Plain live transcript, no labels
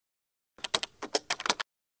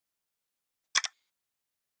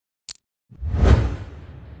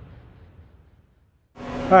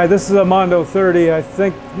Alright, this is a Mondo 30, I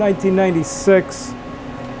think 1996. It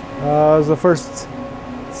was the first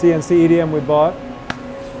CNC EDM we bought.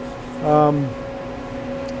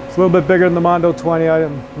 It's a little bit bigger than the Mondo 20.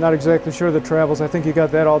 I'm not exactly sure the travels. I think you got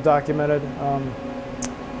that all documented.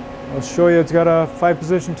 I'll show you, it's got a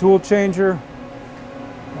 5-position tool changer.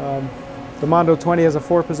 The Mondo 20 has a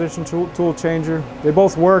 4-position tool changer. They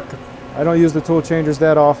both work. I don't use the tool changers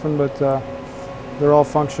that often, but they're all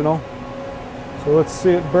functional. So let's see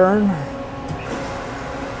it burn.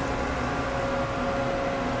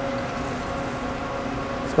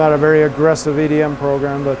 It's not a very aggressive EDM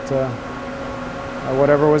program, but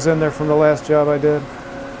whatever was in there from the last job I did.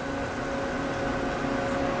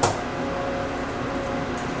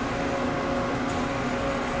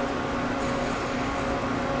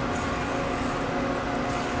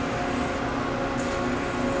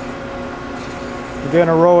 Again,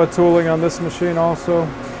 Erowa tooling on this machine also.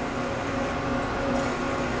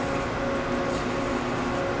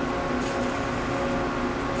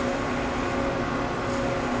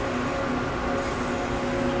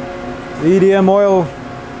 The EDM oil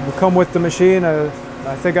will come with the machine. I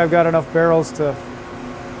think I've got enough barrels to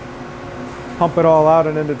pump it all out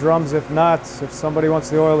and into drums. If not, if somebody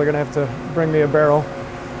wants the oil, they're going to have to bring me a barrel.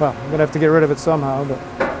 Well, I'm going to have to get rid of it somehow. But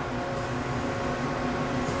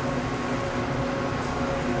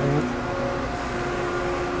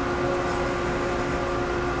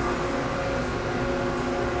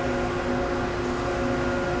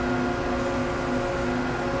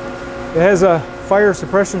it has a fire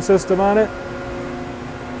suppression system on it.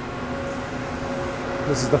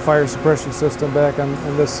 This is the fire suppression system back on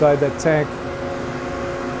this side, that tank.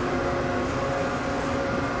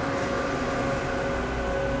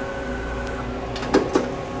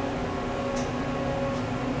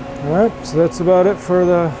 Alright, so that's about it for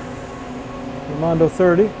the Mondo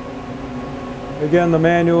 30. Again, the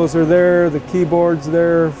manuals are there, the keyboard's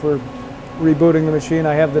there for rebooting the machine.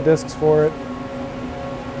 I have the discs for it.